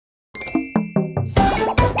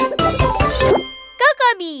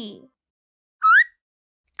kami.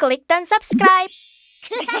 Klik dan subscribe.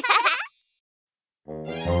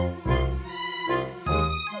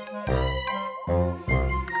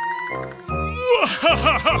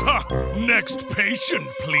 Next patient,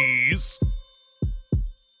 please.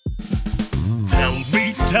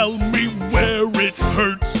 Tell me where it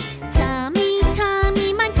hurts. Tummy,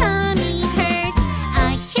 my tummy hurts.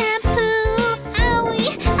 I can't poo.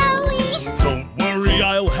 Owie, owie. Don't worry,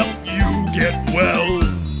 I'll help you get well.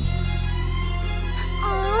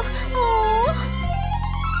 Oh.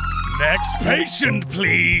 Next patient,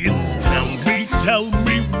 please. Tell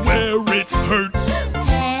me where it hurts.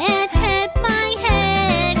 Head, my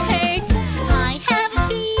head hurts. I have a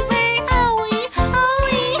fever. Owie,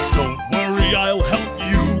 owie. Don't worry, I'll help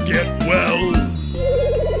you get well.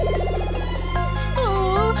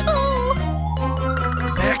 Oh.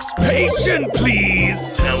 Next patient,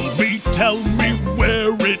 please. Tell me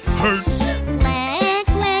where it hurts. Leg,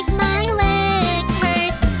 my leg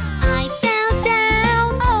hurts. I fell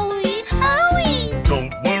down. Owie, owie.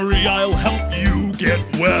 Don't worry, I'll help you get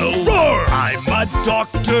well. Roar! I'm a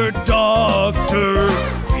doctor.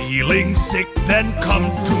 Feeling sick, then come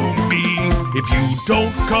to me. If you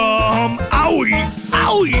don't come, owie,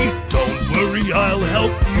 don't worry, I'll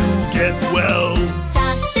help you get well.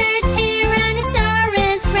 Doctor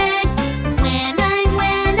Tyrannosaurus Rex. When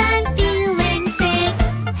I'm feeling sick,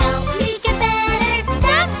 help me get better.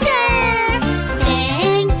 Doctor,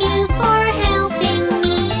 thank you for helping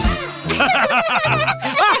me.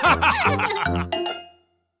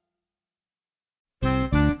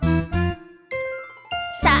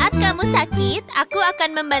 Saat kamu sakit, aku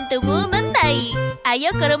akan membantumu membaik.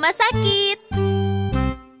 Ayo ke rumah sakit.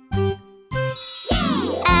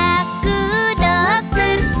 Aku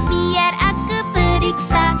dokter, biar aku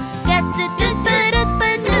periksa. Gas tutut perut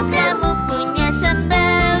penuh, kamu punya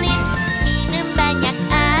sembelit. Minum banyak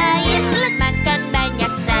air, makan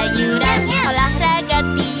banyak sayuran. Olahraga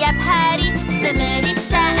tiap hari,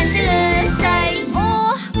 pemeriksaan selesai.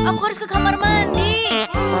 Oh, aku harus ke kamar mandi.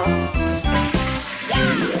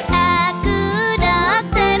 Aku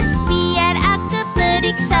dokter, biar aku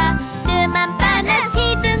periksa. Demam panas,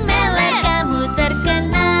 hidung melek, kamu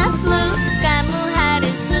terkena flu. Kamu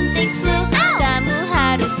harus suntik flu, kamu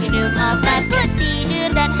harus minum obat. Tidur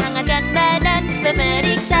dan hangatkan badan,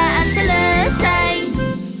 pemeriksaan selesai.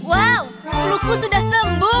 Wow, fluku sudah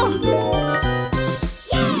sembuh.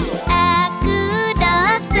 Aku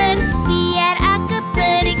dokter, biar aku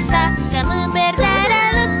periksa. Kamu berdarah,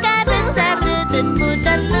 luka besar, lututmu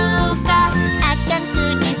terluka. Akan ku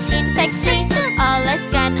disinfeksi,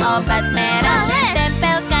 oleskan obat merah.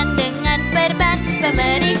 Tempelkan dengan perban,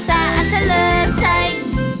 pemeriksaan selesai.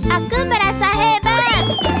 Aku merasa hebat,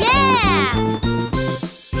 yeah!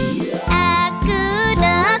 Aku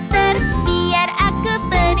dokter, biar aku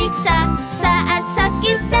periksa. Saat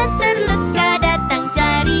sakit dan terluka, datang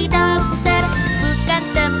cari dokter. Bukan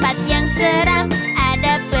tempat yang seram,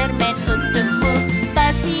 ada permen untukmu.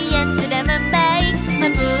 Pasien sudah membaik,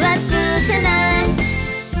 membuatku senang.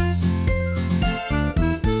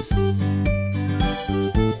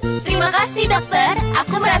 Terima kasih dokter,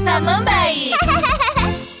 aku merasa membaik.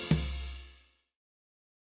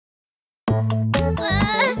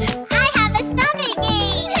 I have a stomach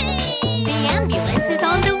ache. The ambulance is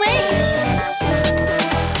on the way.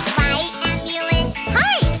 White ambulance.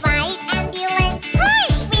 Hi. White ambulance. Hi.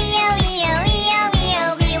 We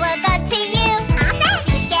will go to you. All set.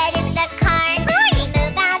 Please get in the car. Hi.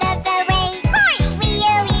 Move out of the way. Hi.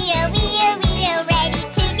 Ready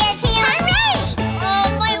to get here. Hooray! Oh,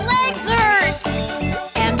 my legs hurt.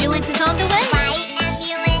 Ambulance is on the way.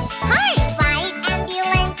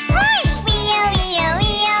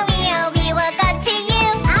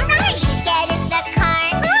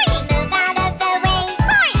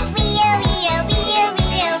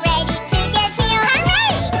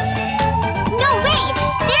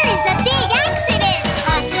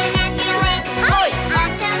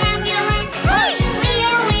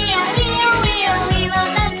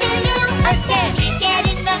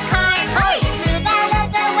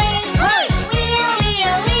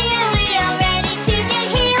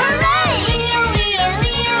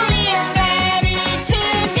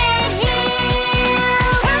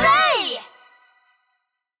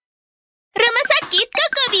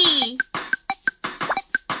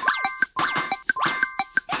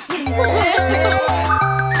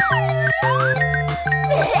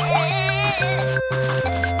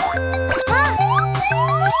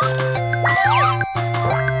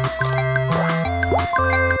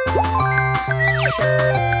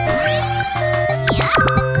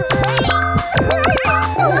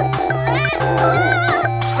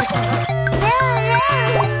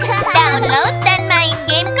 Download